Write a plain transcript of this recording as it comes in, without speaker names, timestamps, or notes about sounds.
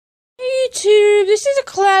YouTube, this is a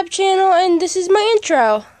collab channel and this is my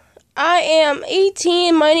intro. I am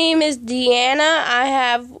 18, my name is Deanna. I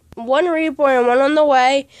have one reborn and one on the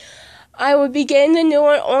way. I will be getting the new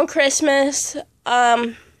one on Christmas.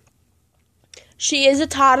 She is a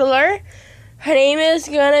toddler. Her name is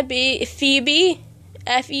gonna be Phoebe,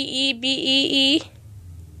 F-E-E-B-E-E.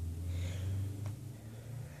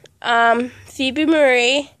 Phoebe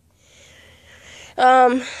Marie.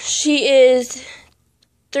 She is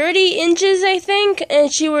 30 inches, I think, and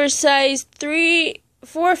she wears size 4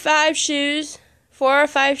 or 5 shoes.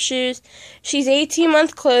 She's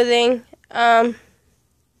 18-month clothing, to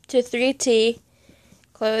 3T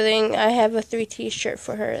clothing. I have a 3T shirt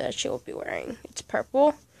for her that she will be wearing. It's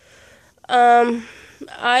purple.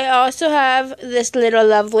 I also have this little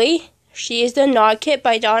lovely. She is the Nod Kit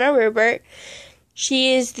by Donna Rupert.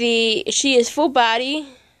 She is full body.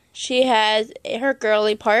 She has her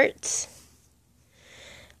girly parts.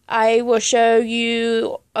 I will show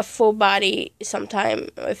you a full body sometime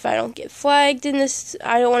if I don't get flagged in this.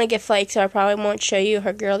 I don't want to get flagged, so I probably won't show you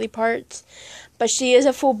her girly parts. But she is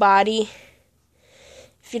a full body.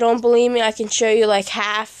 If you don't believe me, I can show you like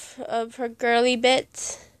half of her girly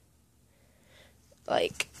bits.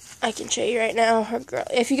 Like, I can show you right now her girl.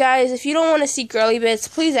 If you don't want to see girly bits,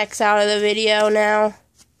 please X out of the video now.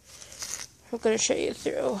 I'm going to show you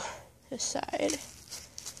through this side.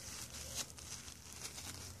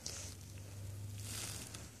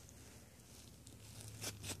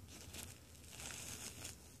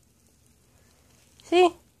 See?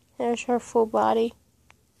 There's her full body.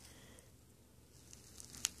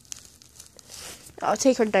 I'll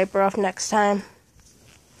take her diaper off next time.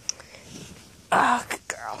 Oh, good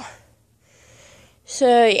girl.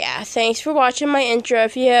 So, yeah, thanks for watching my intro.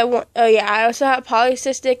 If you have I also have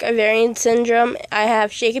polycystic ovarian syndrome. I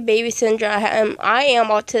have shaken baby syndrome. I am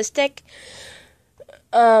autistic.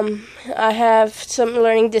 I have some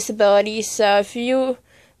learning disabilities. So, if you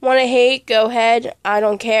want to hate, go ahead. I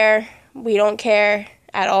don't care. We don't care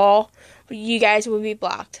at all. You guys will be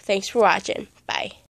blocked. Thanks for watching. Bye.